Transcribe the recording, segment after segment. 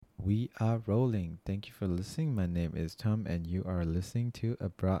We are rolling. Thank you for listening. My name is Tom, and you are listening to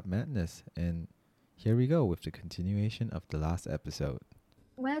Abroad Madness. And here we go with the continuation of the last episode.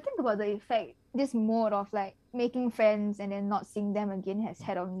 When I think about the effect this mode of like making friends and then not seeing them again has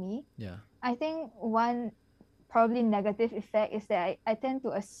had on me, Yeah. I think one probably negative effect is that I tend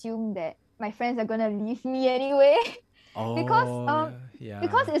to assume that my friends are gonna leave me anyway. because Oh, um yeah.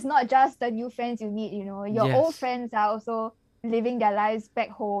 because it's not just the new friends you meet, your old Yes. friends are also living their lives back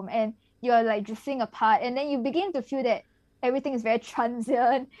home and you're like drifting apart and then you begin to feel that everything is very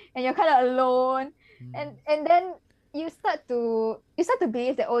transient and you're kind of alone Mm. and then you start to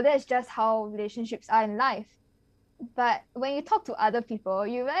believe that oh that's just how relationships are in life. But when you talk to other people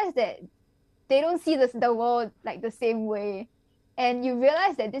you realize that they don't see the world like the same way, and you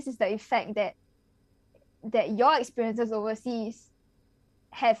realize that this is the effect that your experiences overseas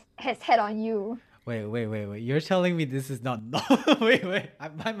have has had on you. Wait. You're telling me this is not normal. Wait.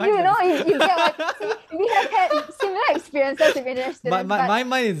 My mind You know, is. you get what see, we have had similar experiences with international students, but my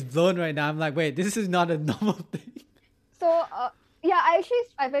mind is blown right now. I'm like, wait, this is not a normal thing. so yeah,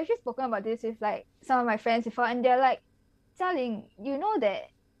 I've actually spoken about this with like some of my friends before, and they're like, Jialing, you know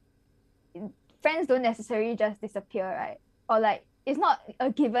that friends don't necessarily just disappear, right? Or like it's not a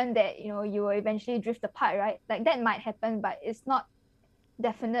given that you will eventually drift apart, right? Like that might happen, but it's not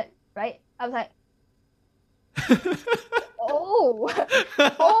definite, right? I was like, oh,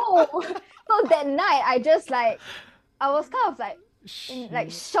 oh. So that night, I was kind of like in like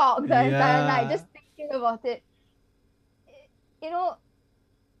Shoot. shocked the entire night, Yeah. just thinking about it. You know,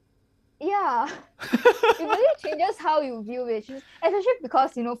 yeah, it really changes how you view it, especially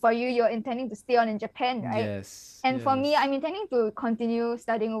because for you, you're intending to stay on in Japan, right? Yes. And for me, Yes. I'm intending to continue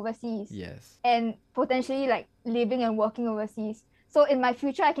studying overseas Yes. and potentially like living and working overseas. So in my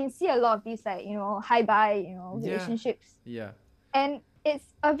future, I can see a lot of these like hi bye Yeah. relationships, Yeah. and it's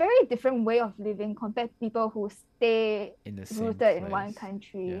a very different way of living compared to people who stay In the same rooted in one place. Yeah.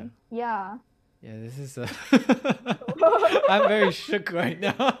 country. Yeah. Yeah, this is a I'm very shook right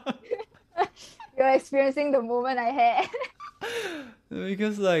now. You're experiencing the moment I had.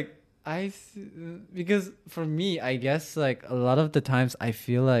 because like because for me, I guess like a lot of the times I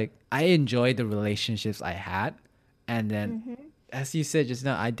feel like I enjoy the relationships I had, and then Mm-hmm. as you said just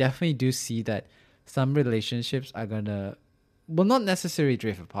now, I definitely do see that some relationships are gonna well not necessarily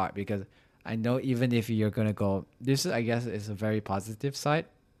drift apart because I know even if you're gonna go this I guess is a very positive side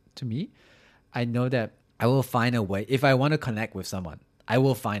to me. I know that I will find a way. If I want to connect with someone, I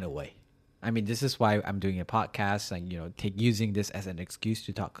will find a way. I mean, this is why I'm doing a podcast and take using this as an excuse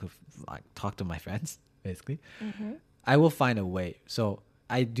to talk to my friends. Basically, Mm-hmm. I will find a way. So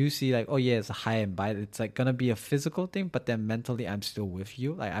I do see like, oh yeah, it's a high and bite. It's like gonna be a physical thing, but then mentally, I'm still with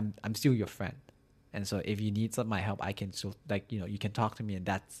you. Like I'm still your friend. And so if you need some my help, I can still like you can talk to me, and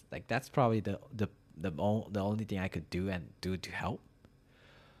that's probably the only thing I could do and do to help.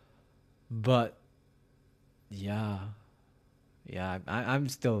 But yeah, yeah, I'm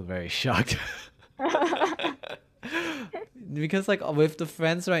still very shocked because like with the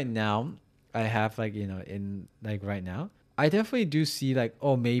friends right now, I have like in like right now, I definitely do see like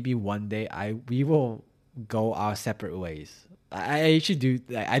oh maybe one day we will go our separate ways. I actually do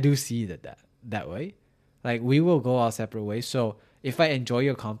like, I do see that way, like we will go our separate ways. So if I enjoy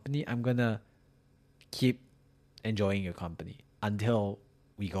your company, I'm gonna keep enjoying your company until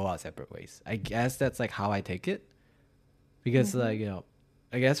we go our separate ways. I guess that's like how I take it because Mm-hmm. like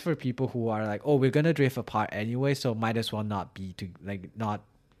I guess for people who are like oh we're gonna drift apart anyway so might as well not be to like not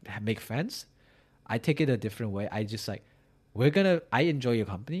make friends. I take it a different way. I just like I enjoy your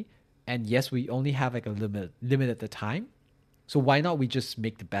company, and yes we only have like a limit at the time, so why not we just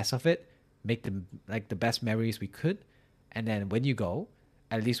make the best of it, make the like the best memories we could, and then when you go,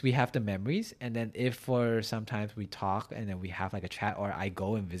 at least we have the memories. And then if for sometimes we talk and then we have like a chat, or I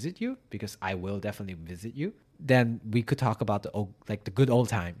go and visit you because I will definitely visit you, then we could talk about like the good old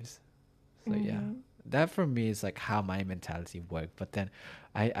times. So yeah, Mm-hmm. that for me is like how my mentality worked. But then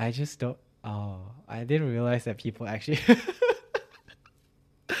I just don't. Oh, I didn't realize that people actually.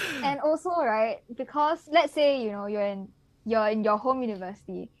 And also, right, because let's say you're in your home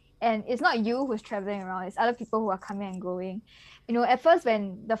university and it's not you who's traveling around, it's other people who are coming and going. At first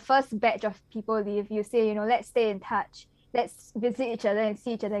when the first batch of people leave, you say, let's stay in touch, let's visit each other and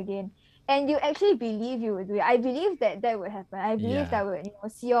see each other again. And you actually believe you would do it. I believe that would happen. I believe Yeah. that I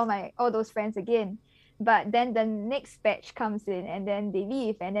would, see all those friends again. But then the next batch comes in and then they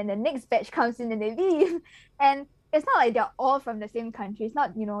leave, and then the next batch comes in and they leave. And it's not like they're all from the same country. It's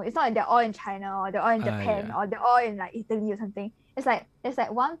not like they're all in China or they're all in Japan Yeah. or they're all in like Italy or something. It's like there's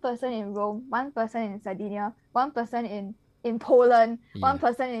like one person in Rome, one person in Sardinia, one person in in Poland, one Yeah.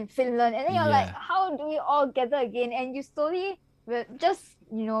 person in Finland, and then you're like, Yeah. how do we all gather again? And you slowly will just,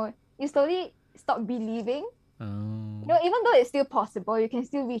 you slowly stop believing. Oh. Even though it's still possible, you can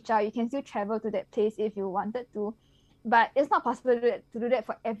still reach out, you can still travel to that place if you wanted to, but it's not possible to do that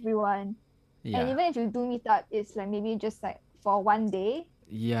for everyone. And Yeah. even if you do meet up, it's like maybe just like for one day.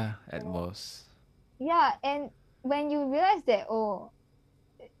 Yeah, you at know? most. Yeah, and when you realize that, oh,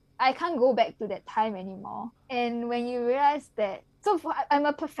 I can't go back to that time anymore. And when you realize that, I'm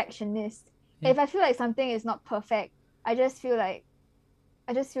a perfectionist. Yeah. If I feel like something is not perfect, I just feel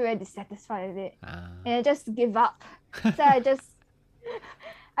very dissatisfied with it, and I just give up. So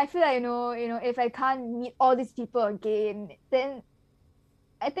I feel like if I can't meet all these people again, then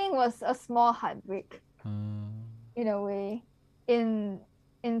I think it was a small heartbreak in a way, in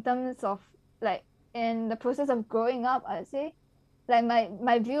terms of like in the process of growing up, I'd say. Like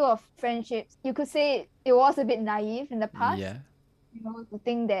my view of friendships, you could say it was a bit naive in the past, Yeah. to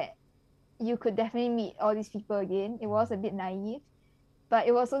think that you could definitely meet all these people again. It was a bit naive, but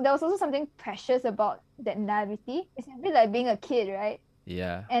there was also something precious about that naivety. It's a bit like being a kid, right?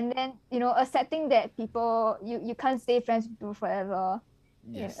 Yeah. And then accepting that people, you can't stay friends with people forever,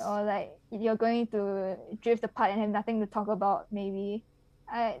 Yes. like you're going to drift apart and have nothing to talk about, maybe.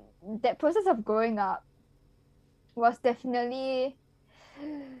 I That process of growing up was definitely,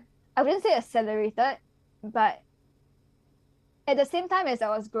 I wouldn't say accelerated, but at the same time as I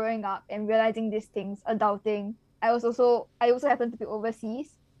was growing up and realizing these things, adulting, I also happened to be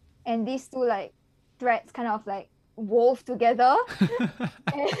overseas, and these two like threads kind of like wove together,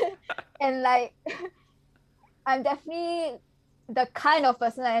 and, and like I'm definitely the kind of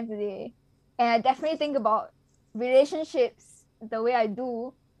person I am today, and I definitely think about relationships the way I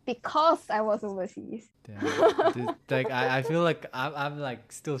do because I was overseas. Damn. Like I feel like I'm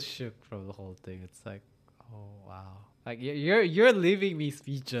like still shook from the whole thing. It's like, oh wow. Like you're leaving me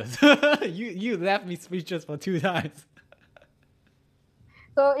speechless. You left me speechless for 2 times.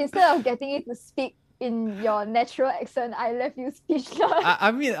 So instead of getting you to speak in your natural accent, I left you speechless.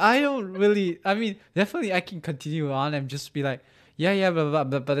 I mean I don't really. I mean definitely I can continue on and just be like, yeah, yeah, blah blah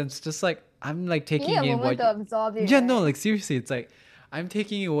blah. But it's just like I'm like You need taking a in moment what. to absorb it, Yeah, no, right? like seriously, it's like I'm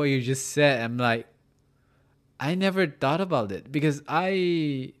taking in what you just said. I'm like, I never thought about it because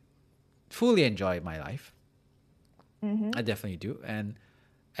I fully enjoy my life. Mm-hmm. I definitely do. And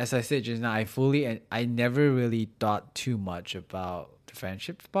as I said just now, I never really thought too much about the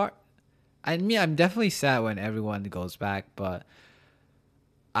friendship part. I mean, I'm definitely sad when everyone goes back, but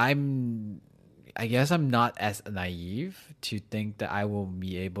I'm, I guess I'm not as naive to think that I will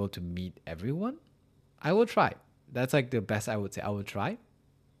be able to meet everyone. I will try. That's like the best I would say. I will try.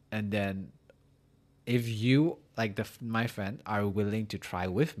 And then if you, like my friend, are willing to try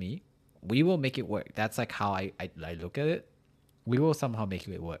with me, we will make it work. That's like how I look at it. We will somehow make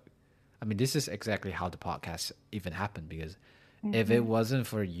it work. I mean, this is exactly how the podcast even happened because if it Mm-hmm. wasn't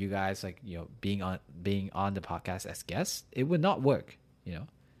for you guys, like being on the podcast as guests, it would not work. You know?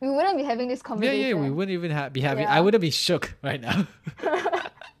 We wouldn't be having this Yeah, yeah. We conversation. wouldn't even be having. I Yeah. wouldn't be shook right now.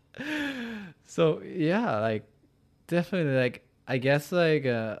 So yeah, like definitely, like I guess like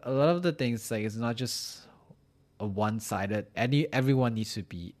a lot of the things like it's not just a one-sided. Everyone needs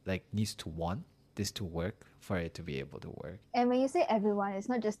to want this to work for it to be able to work. And when you say everyone, it's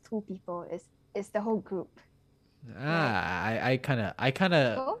not just two people, it's the whole group, right? So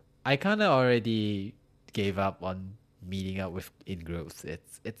I kind of already gave up on meeting up with in groups.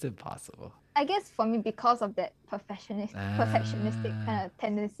 It's impossible. I guess for me, because of that perfectionistic Ah, kind of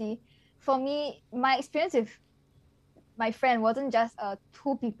tendency, for me, my experience with my friend wasn't just a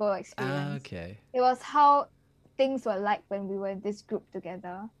two people experience. okay. It was how things were like when we were in this group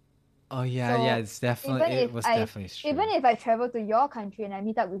together. Oh yeah, yeah. So It was definitely even true. if I travel to your country and I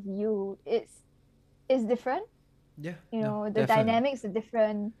meet up with you, it's different. Yeah, You no, know, the definitely. dynamics are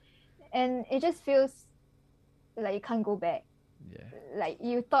different, and it just feels like you can't go back. Yeah. Like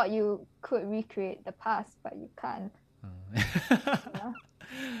you thought you could recreate the past, but you can't. Yeah.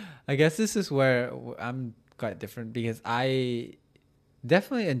 I guess this is where I'm quite different because I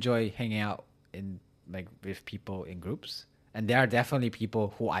definitely enjoy hanging out in like with people in groups, and there are definitely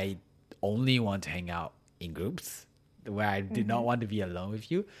people who I only want to hang out in groups where I do not Mm-hmm. want to be alone with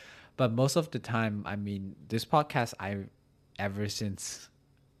you. But most of the time, I mean, this podcast ever since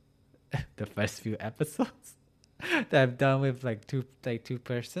the first few episodes that I've done with two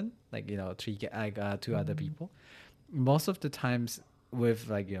person, like two other people. Most of the times with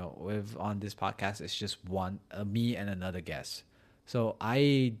with on this podcast, it's just one me and another guest. So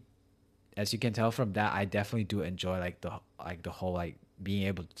I, as you can tell from that, I definitely do enjoy like the whole like being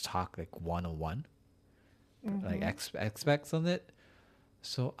able to talk like one on one. like Mhm. aspects on it.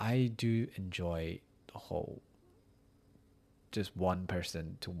 So I do enjoy the whole just one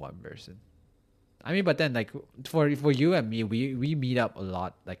person to one person. I mean, but then like for you and me, we meet up a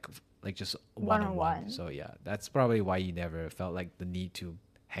lot, like just one One on on one. one. So yeah, that's probably why you never felt like the need to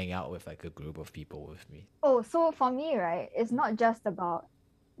hang out with like a group of people with me. Oh, so for me, right, it's not just about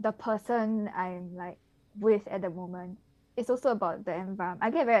the person I'm like with at the moment. It's also about the environment.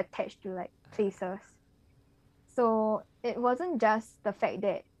 I get very attached to like places. So it wasn't just the fact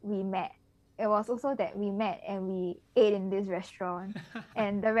that we met. It was also that we met and we ate in this restaurant,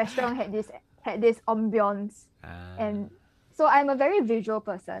 and the restaurant had this ambiance. Ah, And so I'm a very visual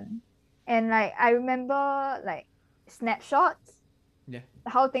person, and like I remember like snapshots, yeah.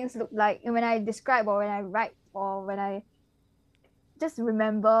 how things look like, and when I describe or when I write or when I just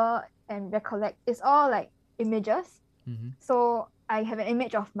remember and recollect, it's all like images. Mm-hmm. So I have an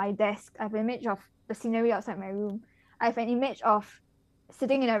image of my desk, I have an image of the scenery outside my room, I have an image of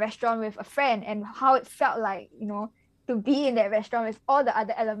sitting in a restaurant with a friend and how it felt like, to be in that restaurant with all the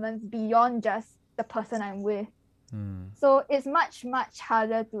other elements beyond just the person I'm with. Mm. So it's much, much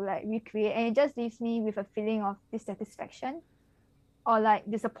harder to like recreate, and it just leaves me with a feeling of dissatisfaction or like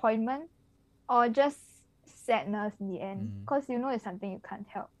disappointment or just sadness in the end, Mm. because it's something you can't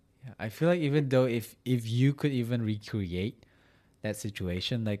help. Yeah, I feel like even though if you could even recreate that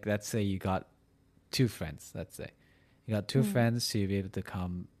situation, like let's say you got two friends, let's say you got two Mm. friends to be able to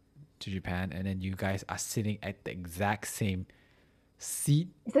come to Japan, and then you guys are sitting at the exact same seat.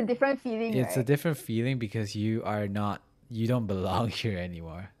 It's a different feeling, It's a right? different feeling because you don't belong here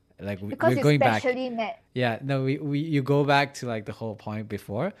anymore. Like we're Because you going back. specially met. Yeah, no, we you go back to like the whole point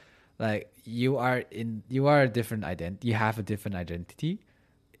before, like you are a different identity. You have a different identity.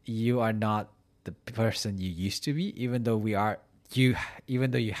 You are not the person you used to be, even though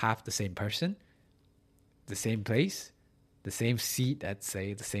even though you have the same person, the same place, the same seat, let's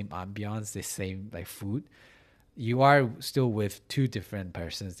say, the same ambiance, the same like food. You are still with two different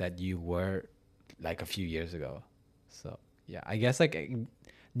persons that you were like a few years ago. So yeah, I guess like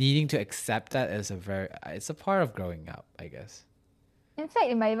needing to accept that is it's a part of growing up, I guess. In fact,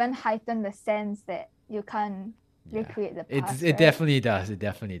 it might even heighten the sense that you can't Yeah, recreate the past, it right? definitely does. It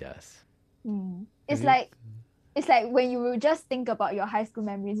definitely does. Mm. Have It's you? like when you will just think about your high school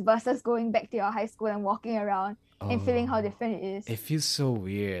memories versus going back to your high school and walking around and feeling how Oh, different it is. it feels so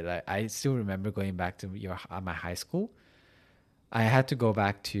weird. Like I still remember going back to my high school. I had to go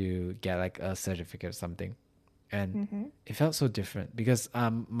back to get like a certificate or something, and Mm-hmm. it felt so different because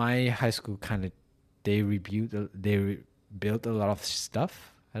my high school kind of they rebuilt a lot of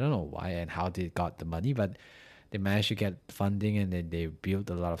stuff. I don't know why and how they got the money, but they managed to get funding and then they built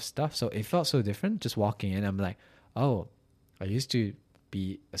a lot of stuff. So it felt so different just walking in. I'm like, oh, I used to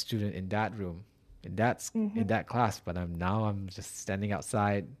be a student in that room, in Mm-hmm. that class, but I'm just standing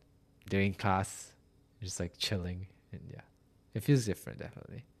outside during class, just like chilling, and yeah, it feels different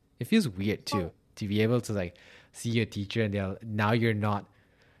definitely. It feels weird too to be able to like see your teacher and they're now you're not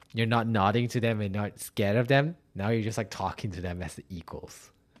nodding to them and not scared of them. Now you're just like talking to them as the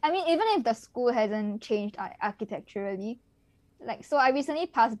equals. I mean, even if the school hasn't changed architecturally, like, so I recently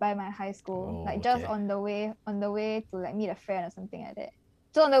passed by my high school, Oh, like just okay. on the way to like meet a friend or something like that.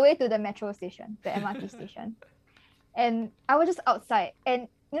 So on the way to the metro station, the MRT station, and I was just outside. And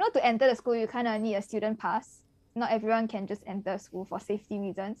to enter the school, you kind of need a student pass. Not everyone can just enter school for safety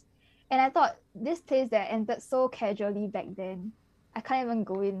reasons. And I thought, this place that I entered so casually back then, I can't even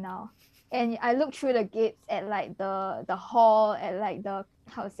go in now. And I looked through the gates at like the hall, at like the,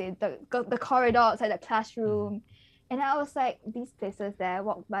 how to say, the corridor outside the classroom. And I was like, these places that I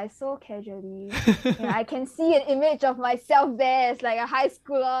walked by so casually, I can see an image of myself there as like a high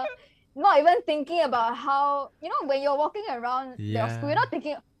schooler, not even thinking about how, when you're walking around your school, Yeah. you're not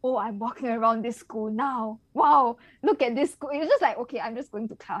thinking, oh, I'm walking around this school now. Wow, look at this school. It's just like, okay, I'm just going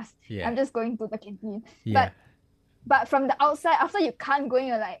to class. Yeah. I'm just going to the canteen. Yeah. But from the outside, after you can't go in,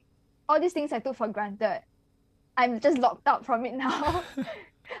 you're like, all these things I took for granted, I'm just locked out from it now.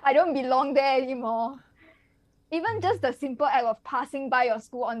 I don't belong there anymore. Even just the simple act of passing by your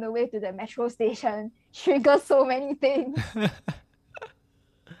school on the way to the metro station triggers so many things.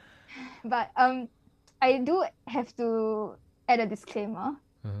 But I do have to add a disclaimer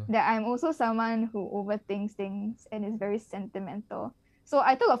Uh-huh. that I'm also someone who overthinks things and is very sentimental. So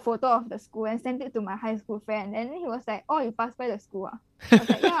I took a photo of the school and sent it to my high school friend, and then he was like, "Oh, you passed by the school, ah?" I was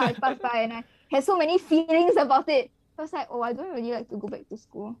like, "Yeah, I passed by," and I had so many feelings about it. I was like, "Oh, I don't really like to go back to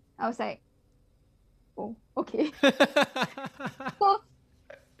school." I was like, "Oh, okay." So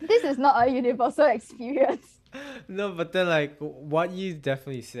this is not a universal experience. No, but then like what you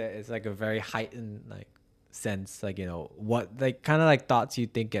definitely said is like a very heightened like sense, like, what, like, kind of like thoughts you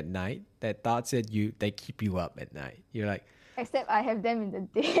think at night, that thoughts that they keep you up at night. You're like, Except I have them in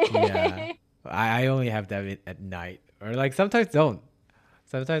the yeah, day. I only have them at night, or like sometimes don't.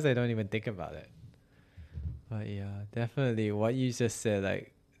 Sometimes I don't even think about it. But yeah, definitely what you just said,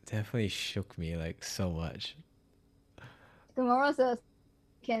 like, definitely shook me like so much. Tomorrow, so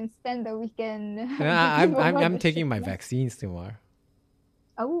can spend the weekend Yeah, getting over I'm the taking my sickness. vaccines tomorrow.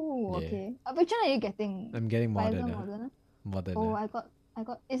 Oh, Yeah, okay. Which one are you getting? I'm getting Pfizer, Moderna. Moderna? Oh, Moderna. I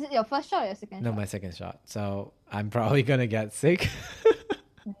got. Is it your first shot or your second No, shot? my second shot. So I'm probably gonna get sick.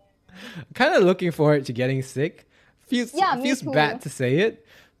 Mm. Kind of looking forward to getting sick. Yeah, me Feels bad too. to say it,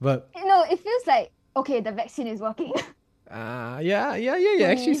 but No, it feels like okay, the vaccine is working yeah. for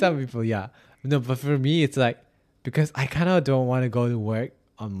Actually, some me. people, yeah. No, but for me, it's like because I kind of don't want to go to work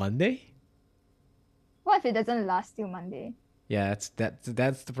on Monday. What if it doesn't last till Monday? Yeah, that's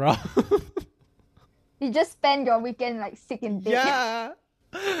the problem. You just spend your weekend like sick in bed. Yeah,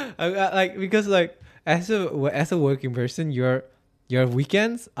 like because like as a working person, your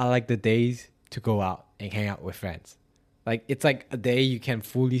weekends are like the days to go out and hang out with friends. Like it's like a day you can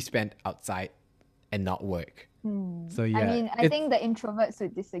fully spend outside and not work. So I yeah, mean, I it's think the introverts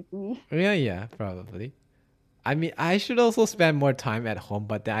would disagree. yeah, probably. I mean, I should also spend more time at home,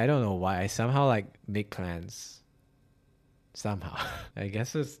 but then I don't know why. I somehow like make plans. Somehow, I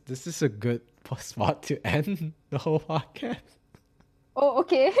guess this is a good spot to end the whole podcast. Oh,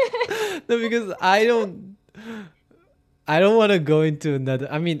 okay. No, because I don't want to go into another.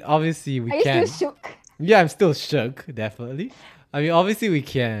 I mean, obviously we Are you still can. shook? Yeah, I'm still shook, definitely. I mean, obviously we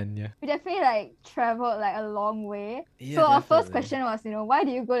can. Yeah. We definitely like traveled like a long way. Yeah, So our first definitely. question was, why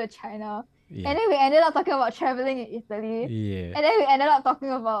do you go to China? Yeah. And then we ended up talking about traveling in Italy. Yeah. And then we ended up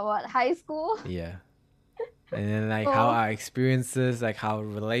talking about what, high school? Yeah. And then like how So our experiences, like how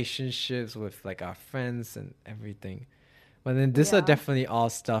relationships with like our friends and everything. But then these are yeah. definitely all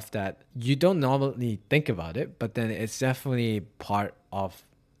stuff that you don't normally think about it, but then it's definitely part of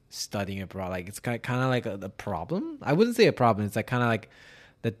studying abroad. Like it's kind of like a problem. I wouldn't say a problem. It's like kind of like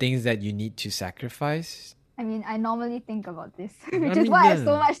the things that you need to sacrifice. I mean, I normally think about this, I which is mean, why I have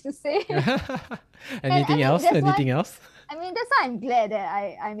so yeah. much to say. And I Anything mean, else? that's why Anything else? that's why I'm glad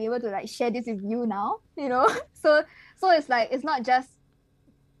that I'm able to like share this with you now, So it's like it's not just,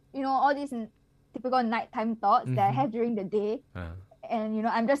 all these typical nighttime thoughts that I Mm-hmm. have during the day. Uh, And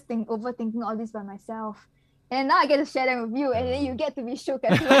I'm just overthinking all this by myself. And now I get to share them with you, and then you uh. get to be shook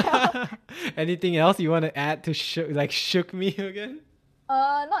as well. Anything else you want to add to shook me again?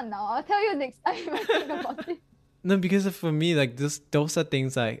 Not now. I'll tell you next time if I think about it. No, because for me, like those are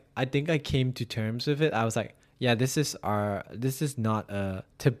things like I think I came to terms with it. I was like, yeah, this is not a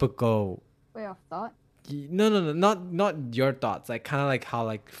typical. Way of thought. No, not your thoughts. Like kind of like how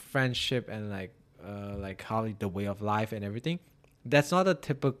like friendship and like how the way of life and everything. That's not a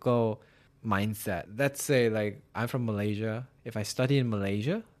typical mindset. Let's say like I'm from Malaysia. If I study in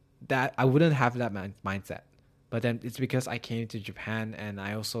Malaysia, that I wouldn't have that mindset. But then it's because I came to Japan and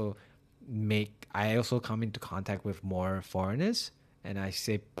I also come into contact with more foreigners and I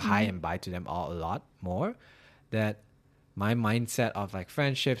say hi and bye to them all a lot more, that my mindset of like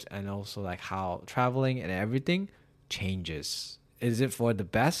friendships and also like how traveling and everything changes. Is it for the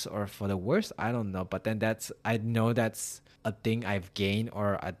best or for the worst? I don't know. But then I know that's a thing I've gained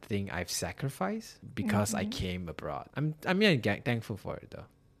or a thing I've sacrificed because I Mm-hmm. came abroad. I mean, thankful for it though.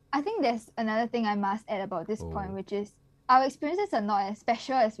 I think there's another thing I must add about this point, Oh, which is our experiences are not as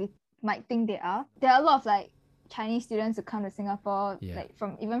special as we might think they are. There are a lot of like Chinese students who come to Singapore, yeah. like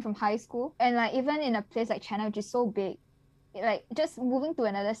from high school, and like even in a place like China, which is so big, like just moving to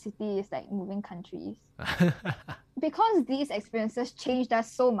another city is like moving countries. Because these experiences changed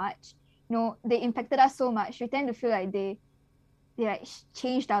us so much, they impacted us so much. We tend to feel like they like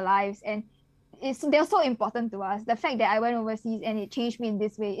changed our lives, and they're so important to us. The fact that I went overseas and it changed me in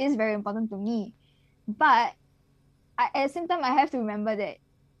this way is very important to me. But at the same time, I have to remember that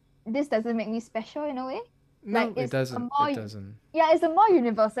this doesn't make me special in a way. No, Like it it's a doesn't. more It doesn't. yeah, it's a more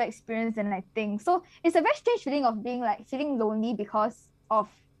universal experience than I think. So it's a very strange feeling of being like feeling lonely because of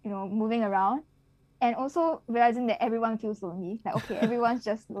moving around, and also realizing that everyone feels lonely. Like okay, everyone's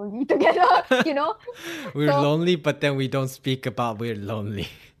just lonely together. We're So lonely, but then we don't speak about we're lonely.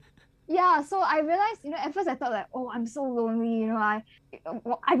 yeah, so I realized, at first I thought like, oh, I'm so lonely,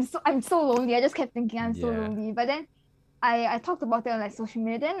 I'm so lonely. I just kept thinking I'm so Yeah. lonely. But then I talked about it on like social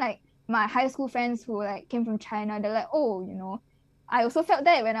media. Then like my high school friends who like came from China, they're like, oh, I also felt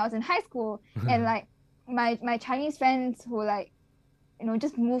that when I was in high school. And like my Chinese friends who like,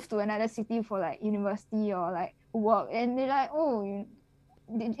 just moved to another city for like university or like work, and they're like, oh,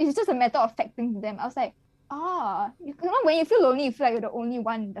 it's just a matter of facting to them. I was like, You know, when you feel lonely, you feel like you're the only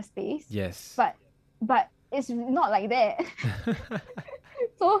one in the space. Yes. But it's not like that.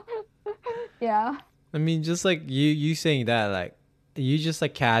 So yeah. I mean, just like you saying that, like you just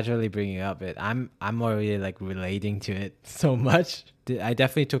like casually bringing up it. I'm already like relating to it so much. I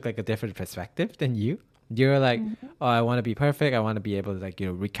definitely took like a different perspective than you. You're like, oh, I want to be perfect. I want to be able to like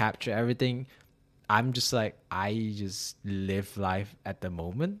recapture everything. I'm just like, I just live life at the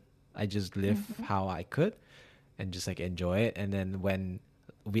moment. I just live how I could, and just like enjoy it. And then when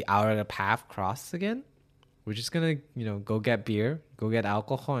our path cross again, we're just gonna go get beer, go get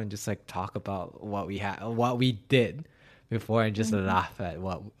alcohol, and just like talk about what we did before, and just laugh at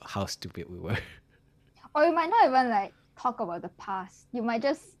how stupid we were. Or you might not even like talk about the past. You might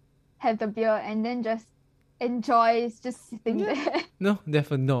just have the beer and then just enjoy just sitting there. No,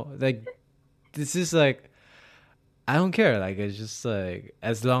 definitely no. Like this is like, I don't care. Like it's just like,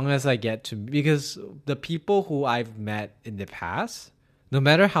 as long as I get to, because the people who I've met in the past, no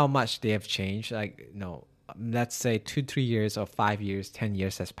matter how much they have changed, like let's say 2-3 years or 5 years, 10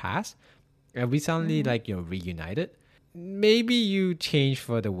 years has passed, and we suddenly like reunited. Maybe you change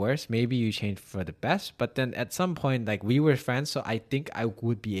for the worst, maybe you change for the best, but then at some point, like, we were friends, so I think I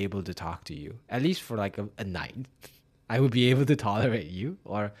would be able to talk to you at least for like a night. I would be able to tolerate you,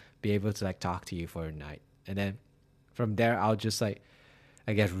 or be able to like talk to you for a night, and then from there I'll just like,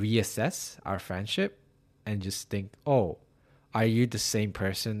 I guess, reassess our friendship and just think, oh, are you the same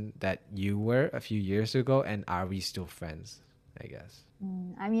person that you were a few years ago, and are we still friends? I guess.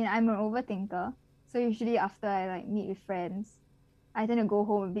 I mean, I'm an overthinker. So usually after I like meet with friends, I tend to go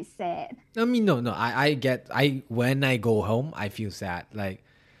home a bit sad. I mean, no. When I go home, I feel sad. Like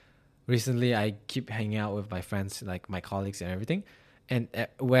recently, I keep hanging out with my friends, like my colleagues and everything, and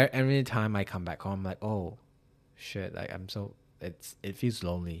where every time I come back home, I'm like, oh, shit! Like it feels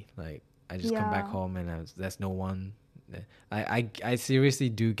lonely. Like I just come back home and there's no one. I seriously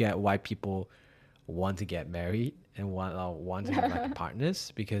do get why people want to get married and want to have like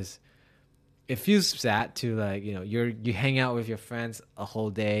partners, because it feels sad to like you hang out with your friends a whole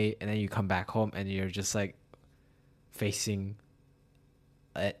day, and then you come back home and you're just like facing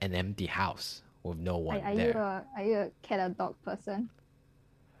an empty house with no one there. Are you a cat or dog person?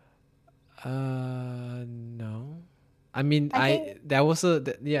 No. I mean,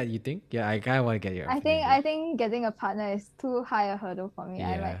 yeah. You think? Yeah, I kind of want to get your. I think getting a partner is too high a hurdle for me. Yeah.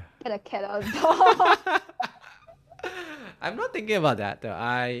 I might get a cat or a dog. I'm not thinking about that though.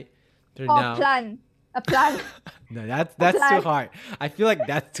 Or a plant. No, that's too hard. I feel like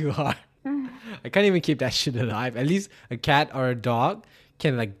that's too hard. I can't even keep that shit alive. At least a cat or a dog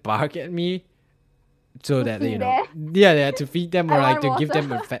can like bark at me, so that to feed them, or like to give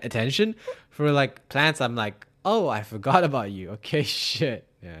them attention. For like plants, I'm like, oh, I forgot about you. Okay, shit.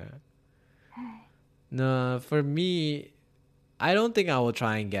 Yeah. No, for me, I don't think I will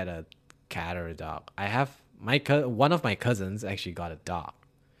try and get a cat or a dog. I have one of my cousins actually got a dog,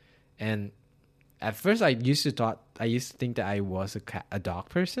 and at first I used to think that I was a dog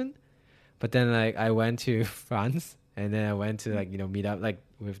person, but then like I went to France, and then I went to like meet up like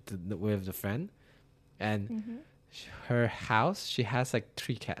with the friend, and her house, she has like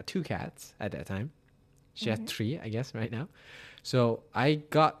two cats at that time. She had three, I guess, right now. So I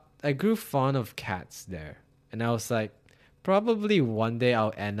grew fond of cats there, and I was like, probably one day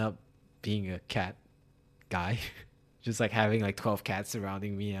I'll end up being a cat guy. Just like having like 12 cats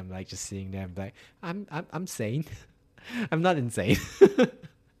surrounding me. I'm like just sitting there. I'm like, I'm sane. I'm not insane.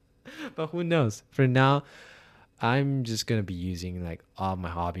 But who knows? For now, I'm just gonna be using like all my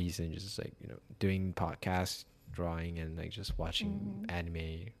hobbies and just like doing podcasts, drawing, and like just watching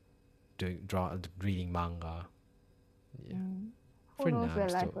anime, reading manga. Yeah. Who knows where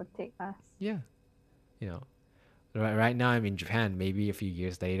life will take us? Yeah. Right now I'm in Japan. Maybe a few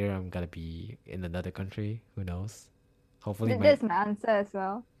years later I'm gonna be in another country. Who knows? Hopefully, that's my answer as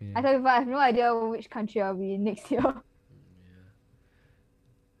well. Yeah. I have no idea which country I'll be in next year. Yeah.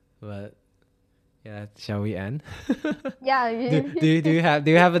 But yeah, shall we end? Yeah. Do you have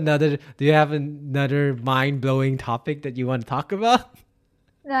another mind-blowing topic that you want to talk about?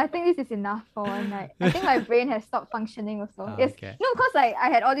 No, I think this is enough for one night. I think my brain has stopped functioning also. Okay. No, because I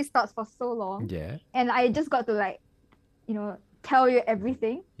had all these thoughts for so long. Yeah. And I just got to like, tell you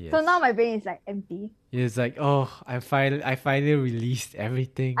everything. Yes. So now my brain is like empty. It's like, oh, I finally released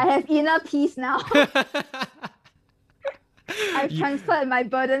everything. I have inner peace now. I've transferred my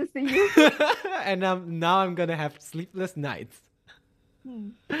burdens to you. And now I'm gonna have sleepless nights.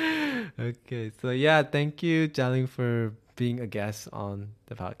 Okay, so yeah, thank you, Jialing, for being a guest on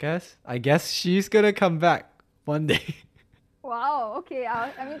the podcast. I guess she's gonna come back one day. Wow. Okay.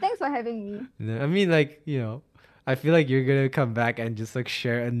 I mean, thanks for having me. No, I mean, like, I feel like you're gonna come back and just like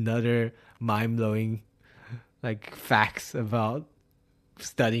share another mind blowing like facts about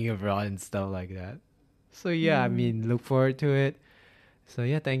studying abroad and stuff like that. So yeah, I Mm. mean, look forward to it. So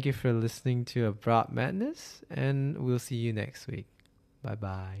yeah, thank you for listening to Abroad Madness, and we'll see you next week. Bye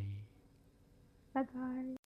bye. Bye bye.